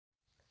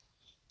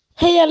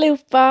Hej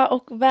allihopa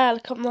och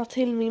välkomna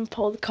till min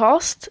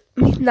podcast.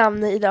 Mitt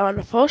namn är Ida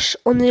Arnefors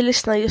och ni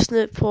lyssnar just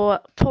nu på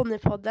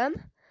Ponypodden.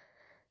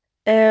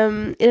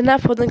 I den här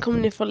podden kommer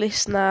ni få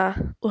lyssna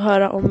och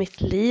höra om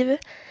mitt liv.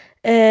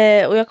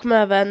 Och jag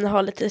kommer även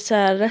ha lite så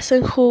här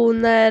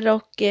recensioner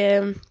och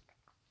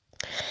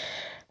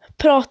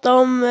prata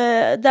om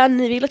där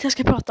ni vill att jag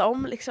ska prata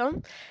om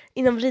liksom,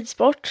 inom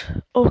ridsport.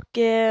 Och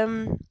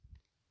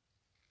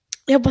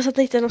jag hoppas att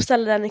ni hittar något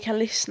ställe där ni kan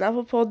lyssna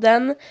på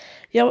podden.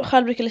 Jag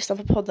själv brukar lyssna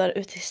på poddar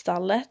ute i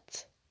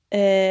stallet.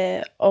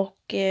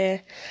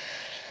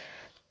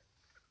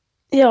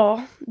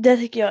 Ja, det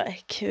tycker jag är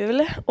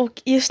kul.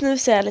 Och just nu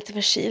så är jag lite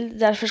förkyld.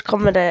 Därför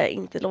kommer det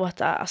inte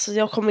låta... Alltså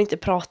jag kommer inte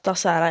prata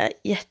så här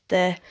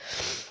jättebra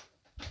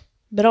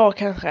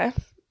kanske.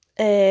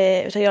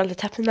 Utan jag är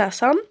lite täppt i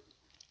näsan.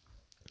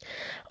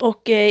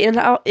 Och i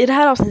det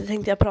här avsnittet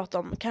tänkte jag prata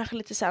om kanske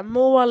lite så här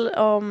mål.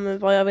 Om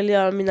vad jag vill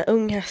göra med mina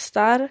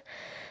unghästar.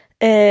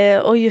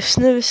 Och just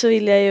nu så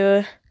vill jag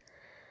ju...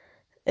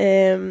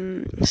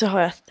 så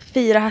har jag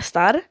 4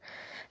 hästar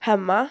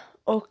hemma.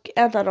 Och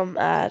en av dem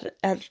är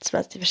en som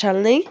är till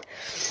försäljning.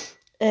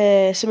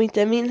 Som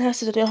inte är min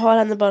häst utan jag har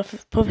henne bara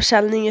på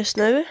försäljning just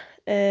nu.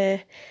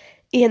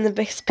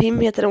 Enebäcks Pim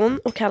heter hon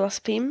och kallas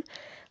Pim.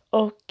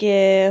 Och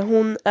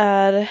hon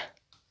är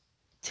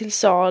till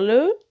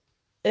salu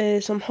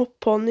som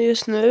hoppponny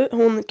just nu.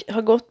 Hon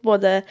har gått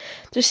både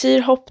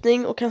dressyr,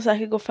 hoppning och kan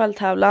säkert gå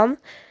fälttävlan.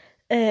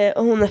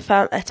 Och hon är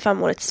ett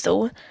 5-årigt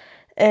sto.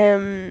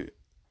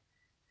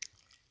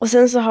 Och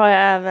sen så har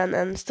jag även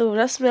en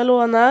stora som jag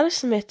lånar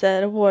som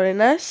heter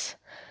Warriness.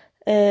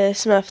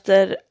 Som är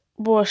efter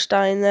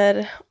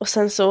Warsteiner. Och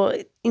sen så,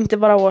 inte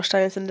bara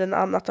Warsteiner utan den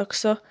annat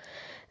också.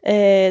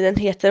 Den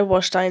heter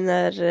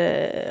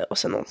Warsteiner och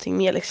sen någonting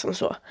mer liksom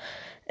så.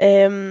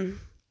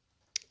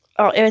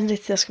 Ja, jag vet inte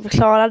riktigt hur jag ska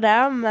förklara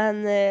det.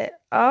 Men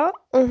ja,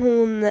 och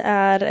hon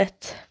är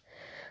ett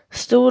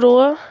stor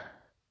då.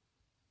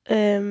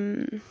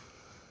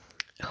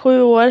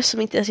 7 år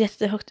som inte är så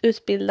jättehögt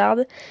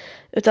utbildad.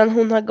 Utan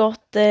hon har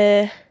gått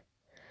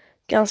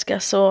ganska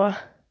så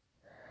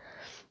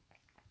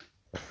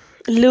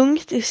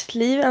lugnt i sitt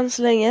liv än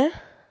så länge.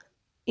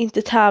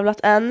 Inte tävlat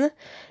än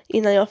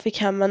innan jag fick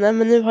hem henne.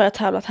 Men nu har jag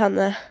tävlat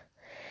henne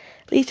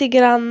lite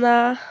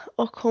granna.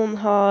 Och hon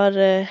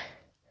har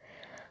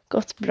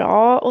gått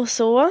bra och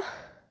så.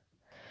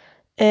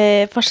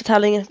 Första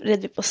tävlingen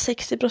red vi på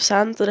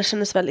 60%. Och det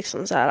kändes väl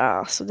liksom så här.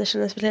 Alltså det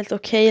kändes väl helt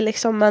okej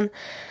liksom. Men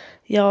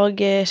jag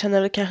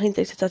känner väl kanske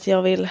inte riktigt att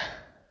jag vill...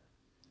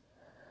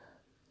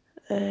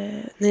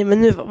 nej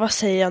men nu, vad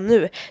säger jag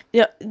nu?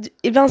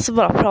 Ibland så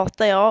bara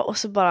pratar jag och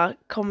så bara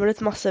kommer det ett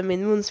massa i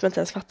min mun som jag inte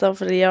ens fattar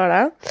varför det gör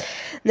det.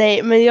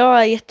 Nej, men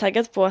jag är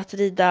jättetaggad på att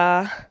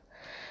rida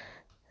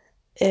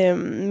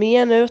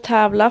mer nu och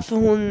tävla för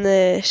hon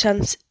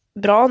känns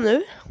bra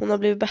nu. Hon har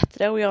blivit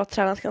bättre och jag har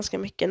tränat ganska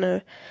mycket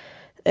nu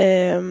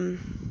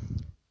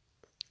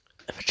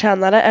för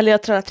tränare. Eller jag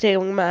har tränat 3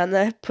 gånger med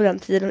henne på den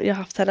tiden jag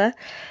har haft henne.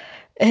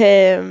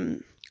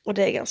 Och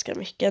det är ganska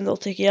mycket ändå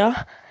tycker jag.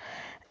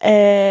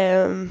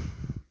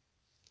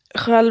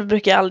 Själv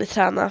brukar jag aldrig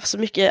träna så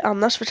mycket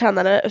annars för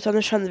tränare utan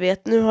nu kände vi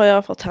att nu har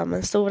jag fått hem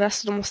en stor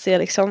så då måste jag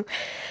liksom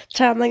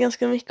träna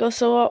ganska mycket och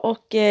så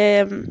och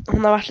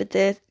hon har varit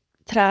lite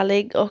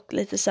trälig och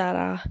lite så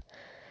här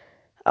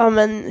ja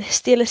men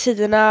stel i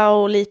sidorna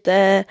och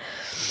lite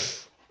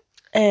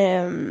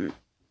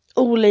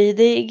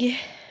olydig.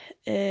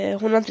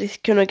 Hon har inte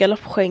riktigt kunnat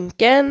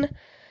galoppskänken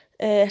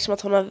eftersom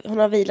att hon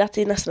har vilat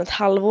i nästan ett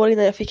halvår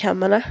innan jag fick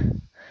hem henne.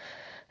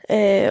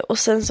 Och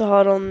sen så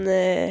har hon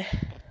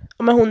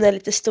men hon är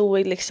lite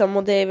stoig liksom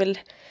och det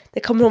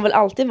kommer hon väl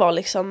alltid vara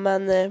liksom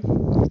men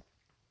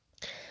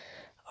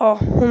ja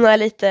hon är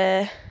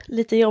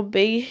lite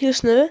jobbig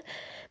just nu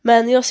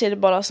men jag ser det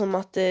bara som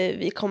att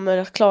vi kommer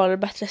att klara det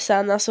bättre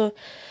sen alltså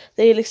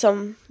det är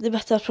liksom det är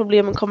bättre att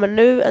problemen kommer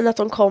nu än att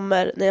de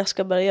kommer när jag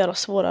ska börja göra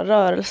svåra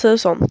rörelser och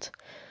sånt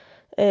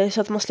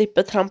så att man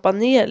slipper trampa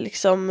ner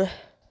liksom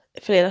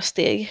flera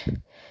steg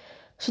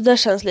så det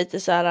känns lite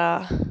så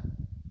här.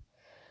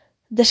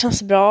 Det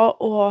känns bra att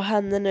ha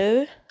henne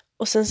nu.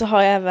 Och sen så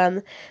har jag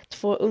även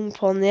 2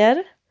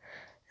 ungponnyer.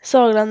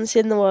 Sagelandets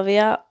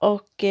Genovia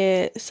och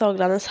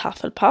Sagelandets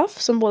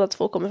Hufflepuff. Som båda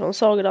 2 kommer från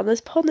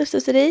Sagelandets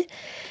ponnystuteri.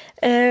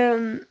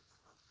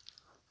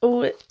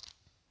 Och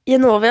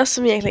Genovia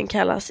som egentligen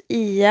kallas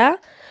Ia.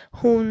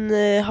 Hon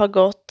har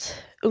gått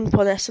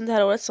ungponny-SM det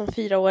här året som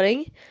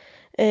 4-åring.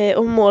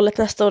 Och målet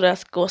nästa år är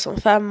att gå som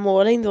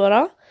 5-åring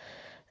då.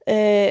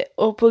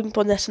 Och på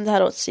ungponny-SM det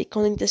här året gick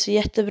hon inte så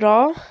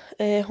jättebra.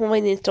 Hon var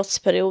inne i en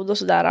trotsperiod och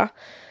sådär.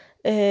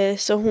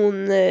 Så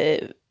hon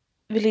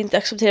ville inte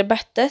acceptera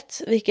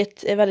bettet.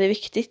 Vilket är väldigt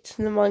viktigt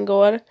när man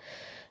går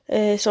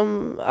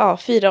som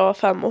 4,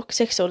 5 och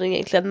 6-åring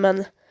egentligen.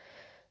 Men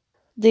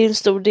det är en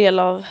stor del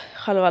av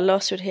själva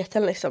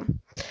lösgjordheten liksom.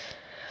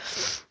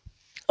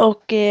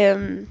 Och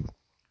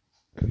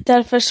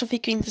därför så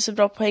fick vi inte så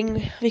bra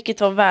poäng.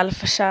 Vilket var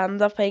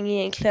välförtjänta poäng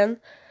egentligen.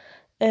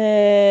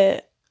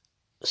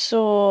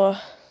 Så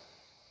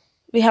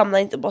vi hamnar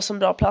inte på så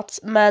bra plats,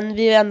 men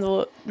vi är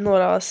ändå en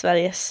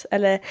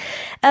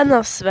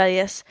av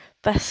Sveriges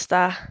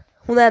bästa,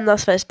 hon är en av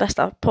Sveriges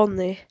bästa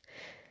ponny,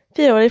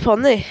 4-årig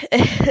ponny.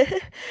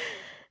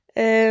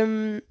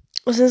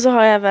 Och sen så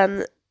har jag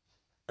även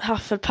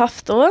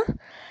Hufflepuff då,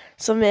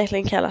 som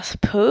egentligen kallas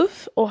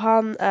Puff, och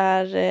han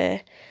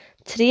är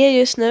 3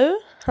 just nu.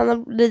 Han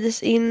har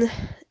ridits in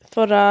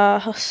förra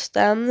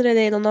hösten, red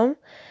in honom.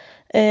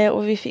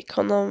 Och vi fick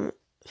honom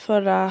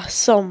förra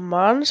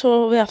sommaren,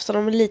 så vi har haft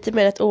honom lite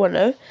mer ett år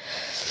nu.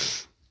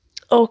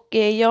 Och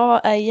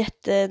jag är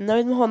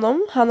jättenöjd med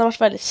honom. Han har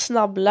varit väldigt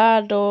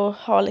snabblärd och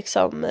har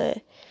liksom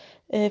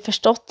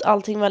förstått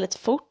allting väldigt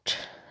fort.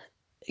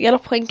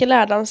 Galoppskänken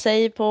lärde han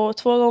sig på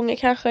 2 gånger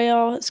kanske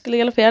jag skulle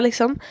galoppera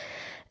liksom.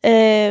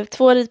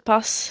 2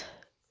 ridpass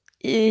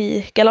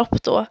i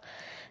galopp då.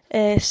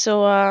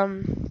 Så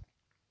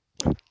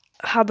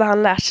hade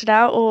han lärt sig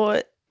det, och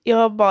jag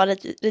har bara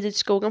ridit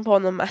skogen på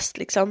honom mest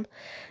liksom.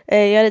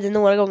 Jag ridde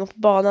några gånger på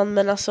banan,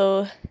 men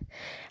alltså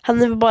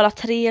han är bara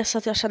 3, så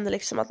att jag kände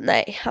liksom att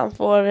nej, han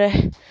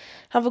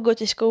får gå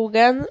ut i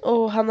skogen,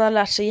 och han har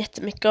lärt sig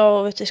jättemycket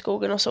av ut i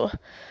skogen och så.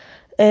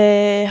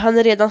 Han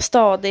är redan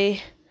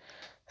stadig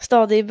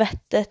i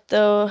bettet,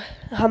 och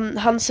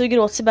han suger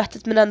åt sig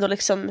bettet men ändå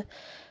liksom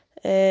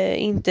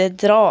inte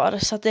drar,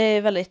 så att jag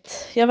är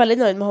väldigt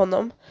nöjd med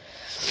honom.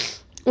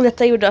 Och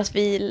detta gjorde att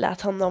vi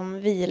lät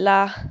honom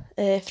vila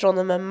från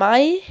och med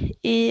maj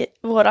i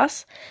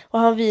våras, och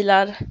han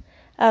vilar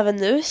även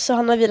nu, så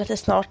han har vilat i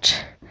snart,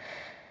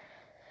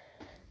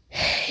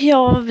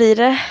 ja vad blir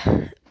det,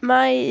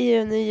 maj,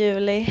 juni,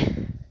 juli,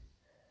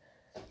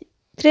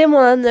 3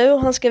 månader nu,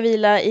 och han ska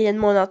vila i 1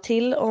 månad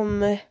till,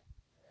 om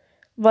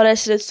vad det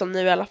ser ut som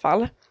nu i alla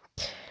fall.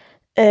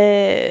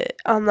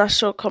 Annars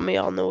så kommer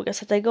jag nog att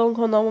sätta igång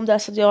honom, om det är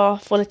så att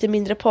jag får lite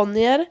mindre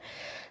ponnyer.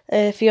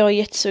 För jag är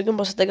jättesugen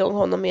på att sätta igång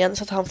honom igen,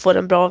 så att han får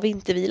en bra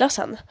vintervila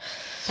sen.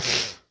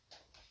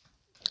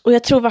 Och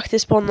jag tror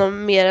faktiskt på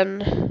honom mer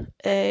än...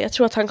 jag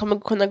tror att han kommer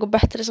kunna gå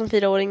bättre som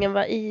 4-åring än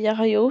vad Ia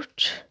har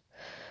gjort.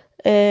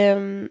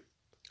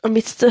 Och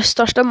mitt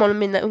största mål med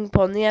mina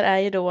ungponnyer är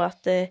ju då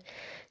att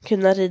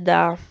kunna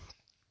rida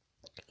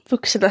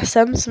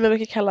vuxen-SM, som jag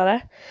brukar kalla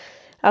det.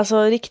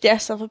 Alltså riktiga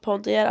SM för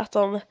ponnyer, att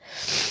de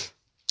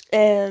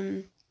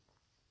är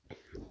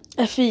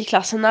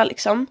FI-klasserna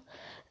liksom.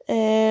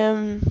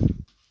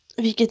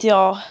 Vilket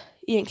jag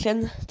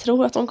egentligen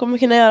tror att de kommer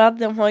kunna göra.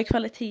 De har ju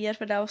kvaliteter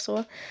för det och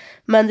så.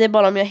 Men det är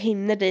bara om jag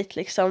hinner dit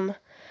liksom.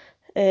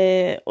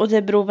 Och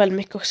det beror väldigt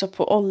mycket också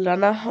på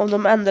åldrarna. Om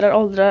de ändrar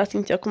åldrar,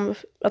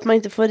 att man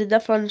inte får rida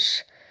förrän,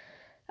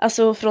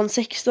 alltså från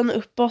 16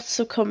 uppåt,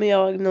 så kommer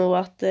jag nog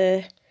att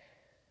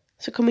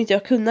så kommer inte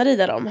jag kunna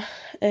rida dem.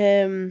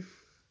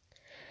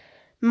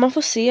 Man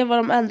får se vad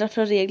de ändrar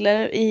för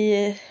regler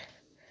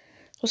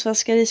hos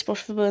Svenska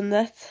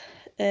Ridsportförbundet.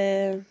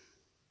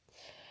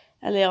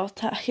 Eller ja,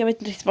 jag vet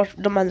inte riktigt vart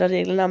de ändrar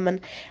reglerna, men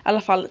i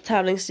alla fall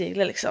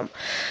tävlingsregler liksom.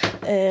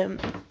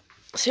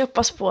 Så jag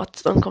hoppas på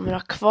att de kommer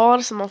att ha kvar,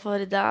 så man får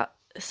rida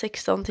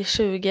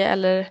 16-20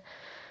 eller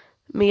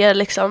mer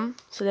liksom.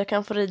 Så jag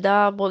kan få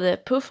rida både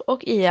Puff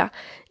och Ia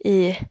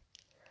i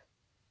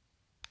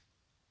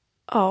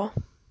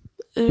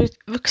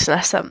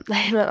vuxna-SM.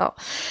 Nej men ja.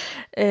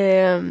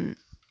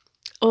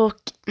 Och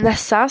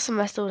Nessa, som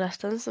är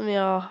storhästen som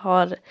jag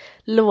har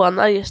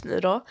lånar just nu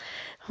då,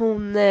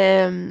 hon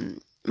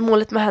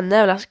målet med henne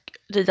är väl att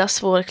rida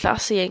svår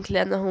klass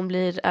egentligen när hon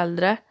blir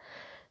äldre,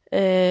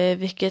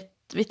 vilket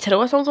vi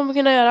tror att hon kommer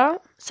kunna göra.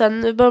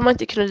 Sen behöver man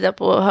inte kunna rida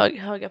på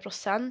höga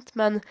procent,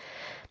 men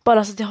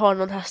bara så att jag har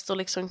någon häst att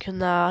liksom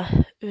kunna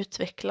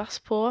utvecklas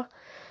på,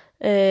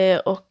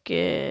 och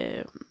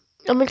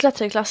men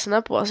klättra i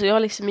klasserna på. Alltså jag har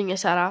liksom inga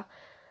så här,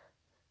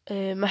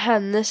 med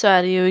henne så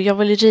är det ju, jag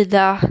vill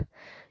rida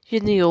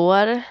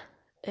junior,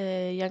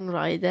 young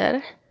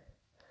rider,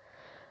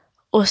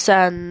 och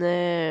sen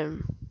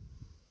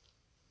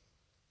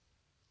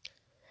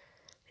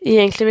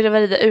egentligen vill jag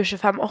väl rida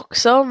U25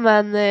 också,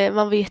 men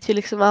man vet ju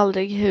liksom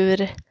aldrig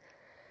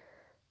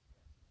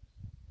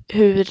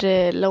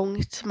hur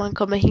långt man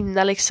kommer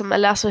hinna liksom,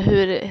 eller alltså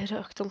hur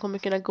högt de kommer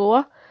kunna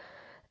gå.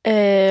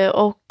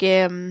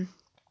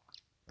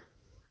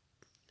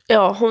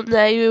 Ja, hon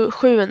är ju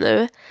 7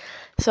 nu,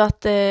 så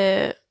att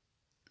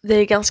det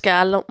är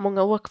ganska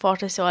många år kvar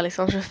tills jag är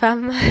liksom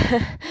 25.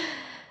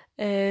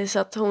 Så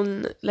att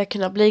hon lär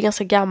kunna bli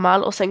ganska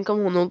gammal, och sen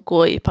kommer hon att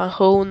gå i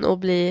pension och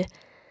bli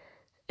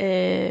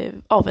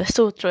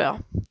avelstor tror jag.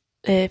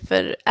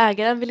 För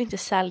ägaren vill inte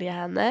sälja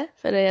henne,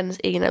 för det är hennes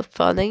egen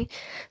uppfödning.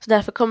 Så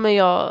därför kommer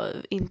jag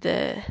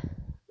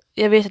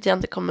vet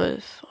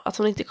att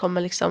hon inte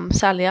kommer liksom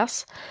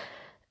säljas.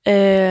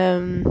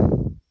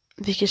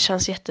 Vilket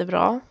känns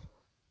jättebra.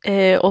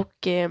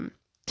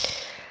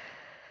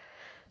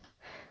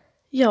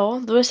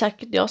 Ja, då är det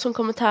säkert jag som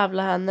kommer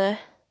tävla henne.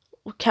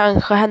 Och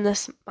kanske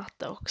hennes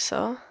matte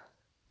också.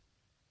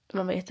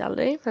 Man vet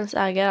aldrig. Hennes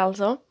ägare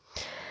alltså.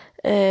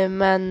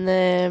 Men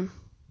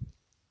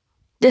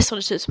det är så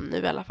det ser ut som nu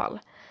i alla fall.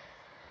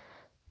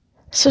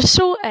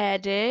 Så är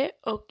det.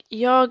 Och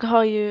jag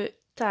har ju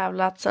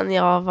tävlat sedan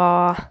jag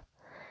var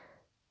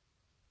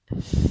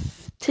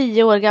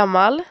 10 år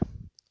gammal.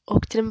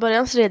 Och till en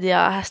början så red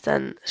jag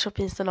hästen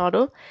Chopin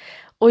Stornado.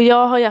 Och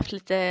jag har ju haft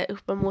lite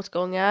upp- och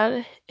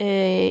motgångar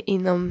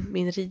inom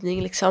min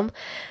ridning liksom.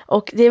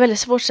 Och det är väldigt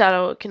svårt så här,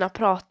 att kunna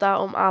prata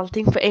om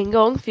allting på en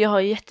gång. För jag har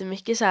ju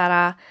jättemycket så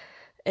här,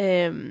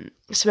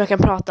 som jag kan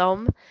prata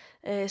om.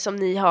 Som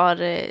ni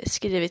har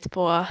skrivit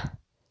på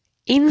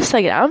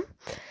Instagram.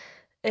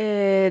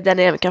 Där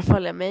ni även kan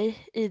följa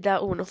mig. Ida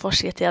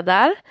Ornofors heter jag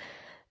där.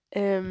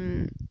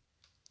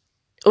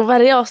 Och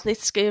varje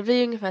avsnitt ska ju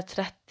bli ungefär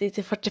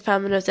 30-45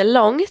 minuter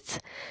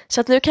långt.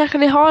 Så att nu kanske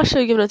ni har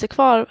 20 minuter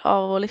kvar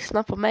av att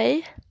lyssna på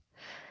mig.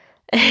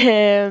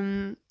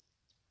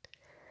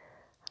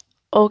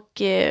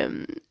 Och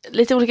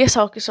lite olika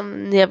saker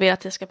som ni vill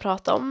att jag ska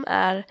prata om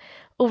är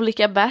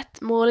olika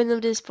bett, mål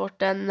inom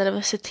ridsporten,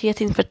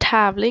 nervositet inför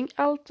tävling,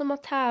 allt om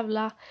att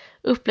tävla,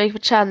 upplägg för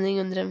träning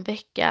under en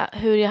vecka,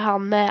 hur jag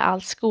hann med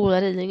allt,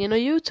 skola, ridningen och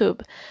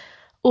YouTube.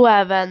 Och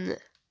även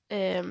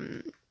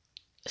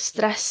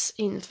stress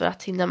inför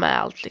att hinna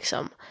med allt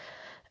liksom.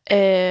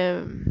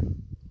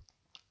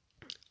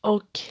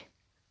 Och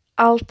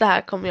allt det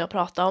här kommer jag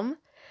prata om.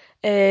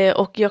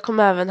 Och jag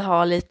kommer även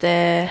ha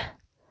lite,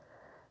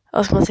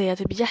 vad ska man säga,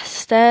 typ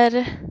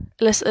gäster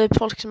eller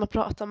folk som jag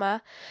pratar med.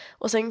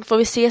 Och sen får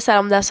vi se så här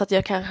om det är så att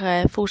jag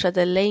kanske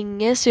fortsätter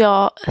länge, så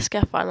jag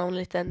skaffar någon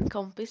liten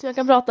kompis som jag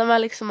kan prata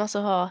med liksom, alltså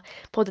ha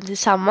podden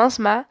tillsammans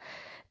med.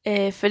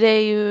 För det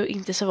är ju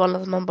inte så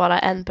vanligt att man bara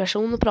är en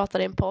person och pratar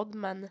i en podd,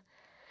 men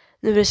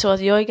nu är det så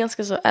att jag är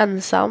ganska så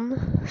ensam,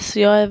 så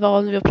jag är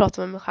van vid att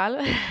prata med mig själv.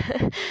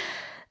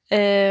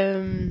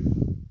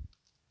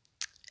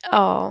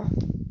 Ja.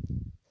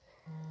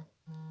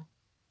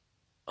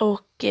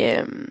 Och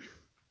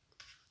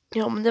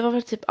ja, men det var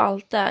väl typ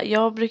allt det.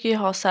 Jag brukar ju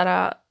ha så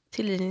här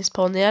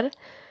tillridningsponnyer.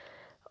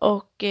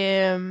 Och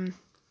jag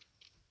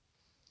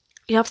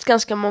har haft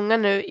ganska många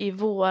nu i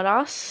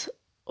våras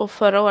och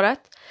förra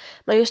året.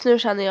 Men just nu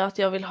känner jag att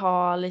jag vill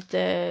ha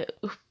lite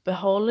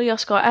uppehåll. Jag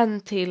ska ha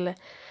en till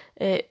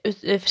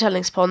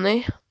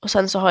försäljningsponny. Och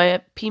sen så har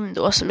jag Pim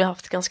då, som jag har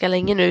haft ganska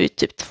länge nu,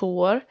 typ 2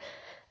 år.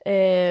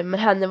 Men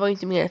henne var ju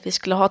inte mer att vi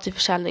skulle ha till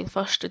försäljning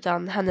först,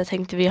 utan henne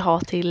tänkte vi ha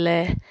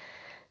till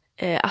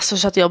alltså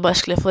så att jag bara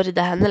skulle få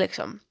rida henne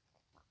liksom.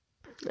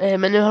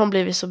 Men nu har hon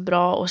blivit så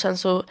bra, och sen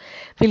så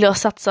vill jag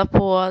satsa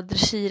på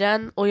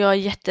dressyren, och jag är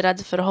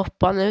jätterädd för att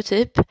hoppa nu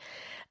typ.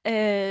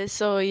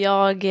 Så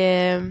jag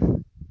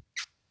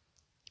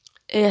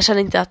känner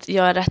inte att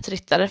jag är rätt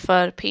ryttare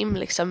för Pim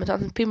liksom,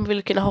 utan Pim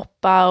vill kunna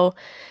hoppa och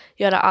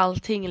göra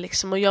allting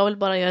liksom, och jag vill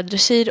bara göra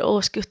dressyr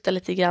och skutta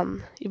lite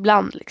grann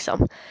ibland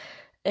liksom.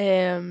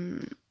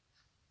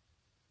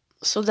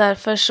 Så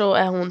därför så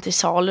är hon till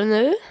salu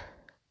nu.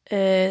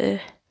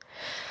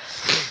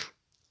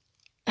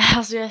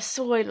 Alltså jag är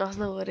så himla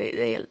snorig.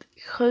 Det är helt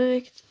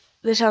sjukt.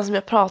 Det känns som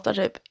jag pratar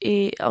typ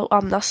och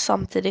andas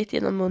samtidigt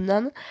genom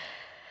munnen.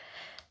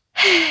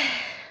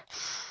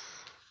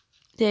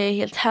 Det är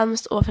helt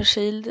hemskt och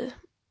förkyld.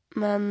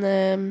 Men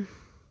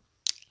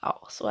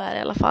ja, så är det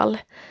i alla fall.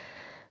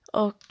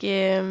 Och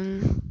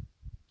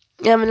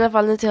ja, men i alla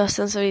fall nu till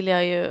hösten så vill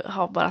jag ju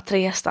ha bara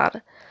 3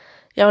 hästar.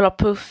 Jag vill ha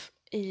Puff,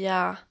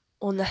 Ia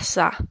och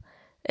Nessa.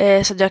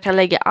 Så att jag kan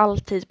lägga all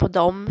tid på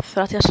dem.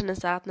 För att jag känner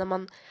så här att när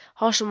man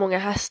har så många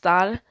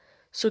hästar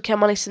så kan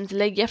man liksom inte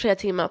lägga flera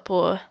timmar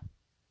på,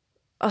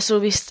 alltså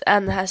visst,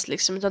 en häst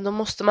liksom, utan då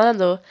måste man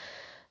ändå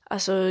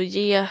alltså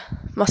ge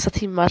massa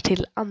timmar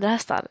till andra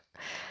hästar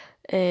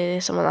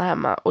som man har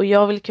hemma. Och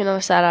jag vill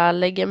kunna så här,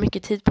 lägga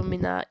mycket tid på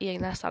mina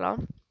egna hästar då.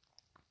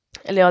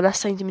 Eller jag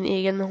nästan inte min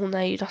egen, men hon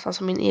är ju nästan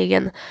som min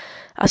egen.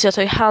 Alltså jag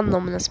tar ju hand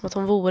om henne som att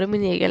hon vore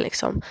min egen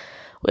liksom.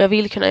 Och jag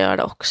vill kunna göra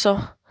det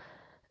också.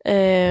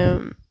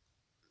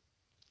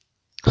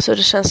 Så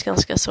det känns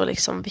ganska så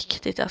liksom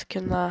viktigt att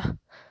kunna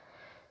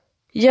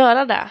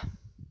göra det.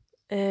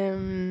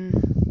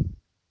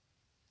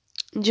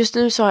 Just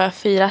nu så har jag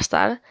 4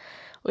 hästar.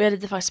 Och jag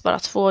rider faktiskt bara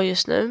 2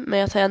 just nu. Men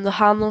jag tar ändå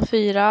hand om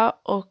 4.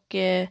 Och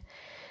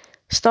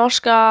snart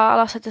ska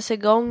alla sätta sig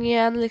igång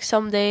igen.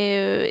 Liksom det är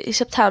ju, i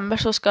september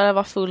så ska det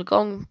vara full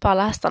gång på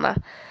alla hästarna.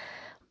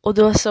 Och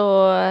då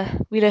så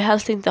vill jag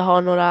helst inte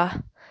ha några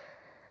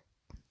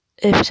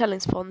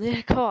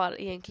försäljningsponnyer kvar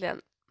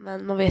egentligen.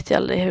 Men man vet ju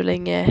aldrig hur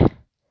länge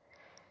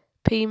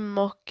Pim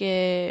och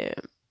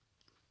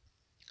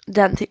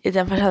den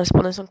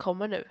försäljningsponnyn som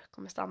kommer nu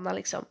kommer stanna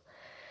liksom.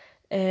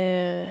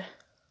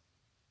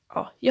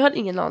 Ja, jag har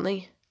ingen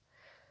aning.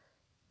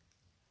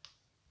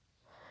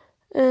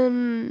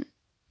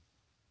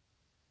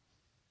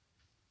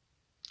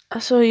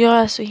 Alltså jag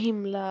är så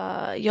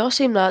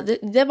himla,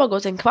 det har bara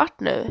gått en kvart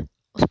nu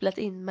och spelat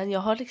in, men jag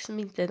har liksom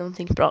inte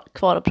någonting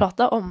kvar att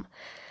prata om.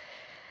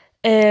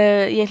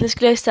 Egentligen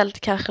skulle jag istället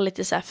kanske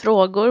lite så här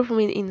frågor på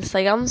min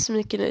Instagram som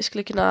ni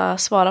skulle kunna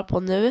svara på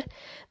nu.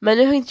 Men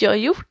nu har inte jag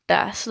gjort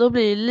det, så då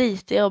blir det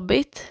lite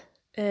jobbigt.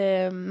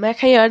 Men jag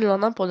kan göra en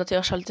annan podd, att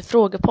jag kör lite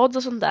frågepodd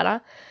och sånt där.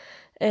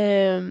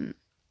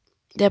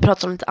 Där jag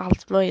pratar om lite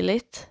allt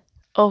möjligt.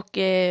 Och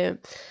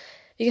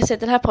vi kan säga att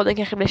den här podden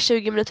kanske blir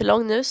 20 minuter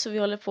lång nu, så vi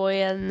håller på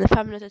i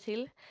 5 minuter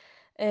till.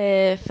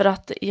 För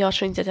att jag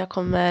tror inte att jag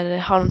kommer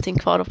ha någonting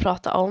kvar att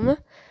prata om.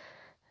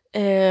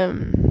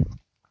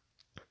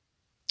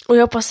 Och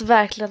jag hoppas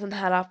verkligen att den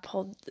här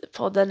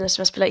podden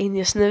som jag spelar in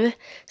just nu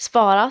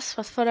sparas.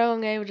 För att förra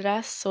gången jag gjorde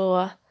det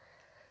så...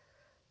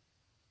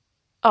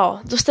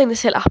 Ja, då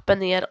stängdes hela appen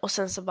ner och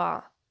sen så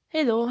bara...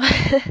 Hej då!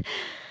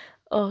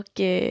 Och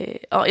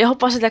ja, jag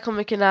hoppas att jag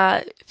kommer kunna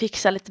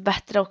fixa lite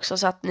bättre också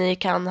så att ni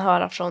kan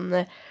höra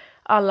från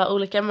alla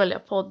olika möjliga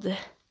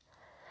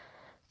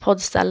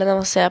poddställen,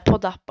 man säger,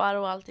 poddappar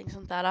och allting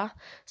sånt där.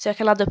 Så jag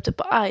kan ladda upp det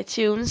på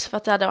iTunes för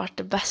att det hade varit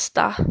det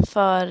bästa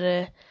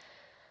för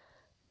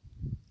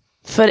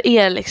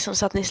er liksom,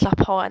 så att ni slapp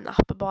ha en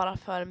app bara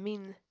för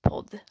min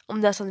podd.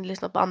 Om det är så att ni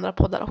lyssnar på andra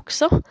poddar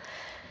också.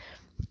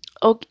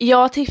 Och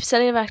jag tipsar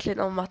er verkligen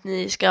om att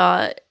ni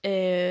ska,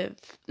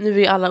 nu är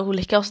ju alla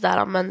olika och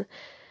sådär, men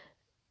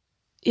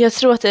jag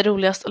tror att det är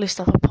roligast att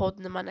lyssna på podd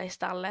när man är i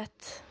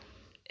stallet.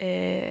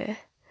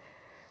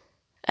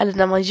 Eller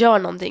när man gör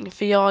någonting.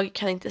 För jag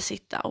kan inte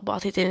sitta och bara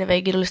titta in i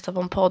väggen och lyssna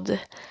på en podd.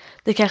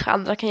 Det kanske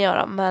andra kan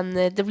göra, men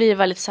det blir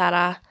väldigt så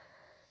här.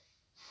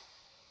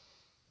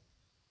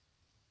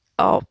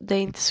 Ja, det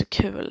är inte så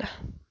kul.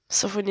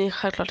 Så får ni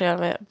självklart göra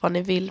med vad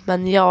ni vill.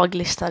 Men jag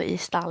lyssnar i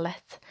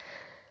stallet.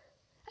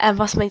 Även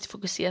fast man inte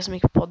fokuserar så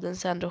mycket på podden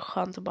så är det ändå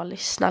skönt att bara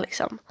lyssna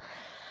liksom.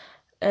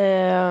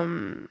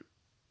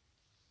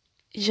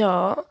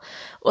 Ja.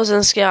 Och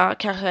sen ska jag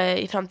kanske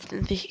i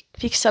framtiden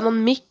fixa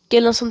någon mick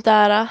eller något sånt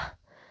där.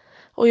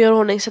 Och göra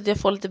ordning så att jag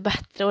får lite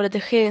bättre. Och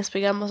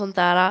redigeringsprogram och sånt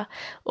där.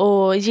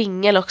 Och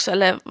jingle också.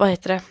 Eller vad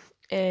heter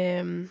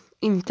det?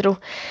 Intro.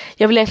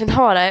 Jag vill egentligen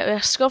ha det. Och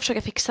jag ska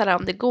försöka fixa det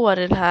om det går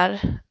i den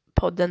här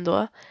podden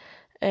då.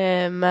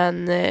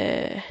 Men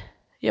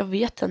jag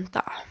vet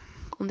inte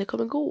om det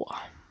kommer gå.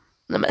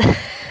 Nej, men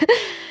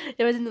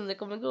jag vet inte om det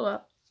kommer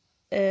gå.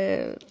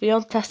 För jag har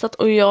inte testat.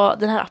 Och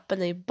den här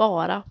appen är ju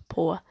bara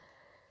på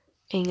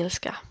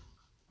engelska.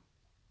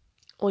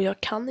 Och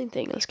jag kan inte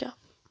engelska.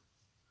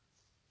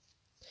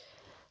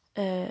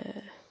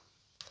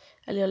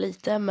 Eller jag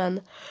lite,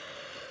 men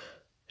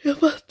jag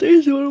fattar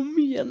inte vad de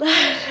menar.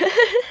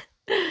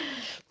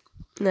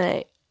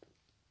 Nej.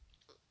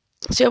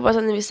 Så jag hoppas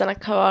att ni vill stanna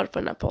kvar på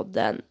den här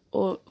podden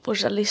och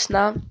fortsätta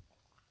lyssna.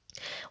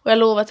 Och jag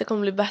lovar att det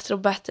kommer bli bättre och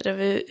bättre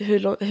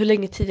hur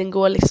länge tiden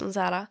går liksom så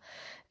här.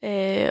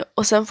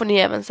 Och sen får ni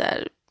även så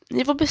här,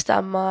 ni får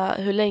bestämma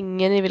hur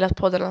länge ni vill att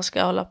poddarna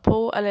ska hålla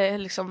på, eller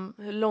liksom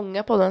hur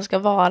långa poddarna ska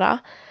vara.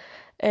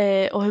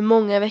 Och hur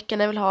många veckor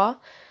ni vill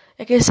ha.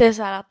 Jag kan ju säga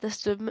så här att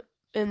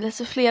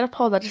desto flera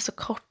poddar, desto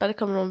kortare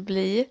kommer de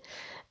bli.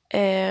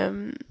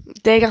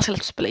 Det är ganska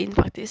lätt att spela in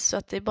faktiskt. Så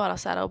att det är bara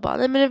så här och bara,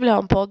 nej men jag vill ha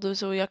en podd och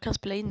så jag kan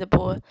spela in det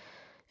på.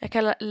 Jag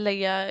kan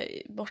lägga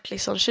bort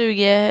liksom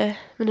 20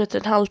 minuter,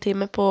 en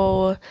halvtimme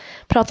på att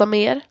prata med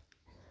er.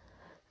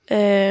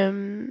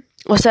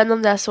 Och sen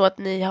om det är så att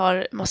ni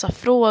har massa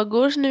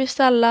frågor som ni vill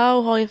ställa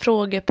och har en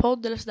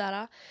frågepodd eller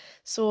sådär,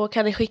 så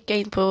kan ni skicka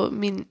in på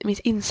mitt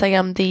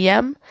Instagram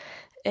DM.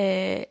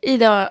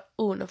 Ida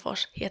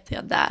Ornefors heter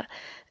jag där.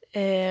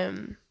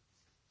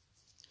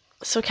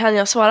 Så kan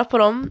jag svara på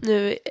dem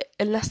nu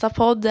i nästa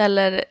podd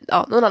eller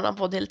ja, någon annan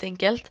podd helt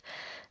enkelt.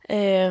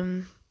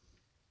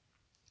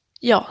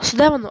 Ja, så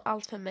det var nog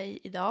allt för mig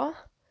idag.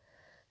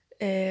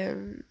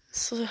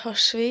 Så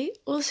hörs vi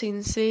och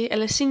syns vi.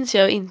 Eller syns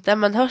jag inte,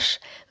 men hörs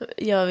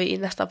gör vi i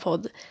nästa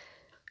podd.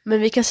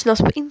 Men vi kan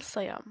synas på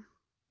Instagram.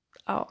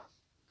 Ja,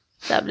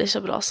 det blir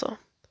så bra så.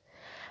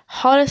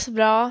 Ha det så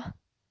bra.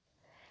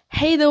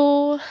 Hej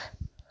då!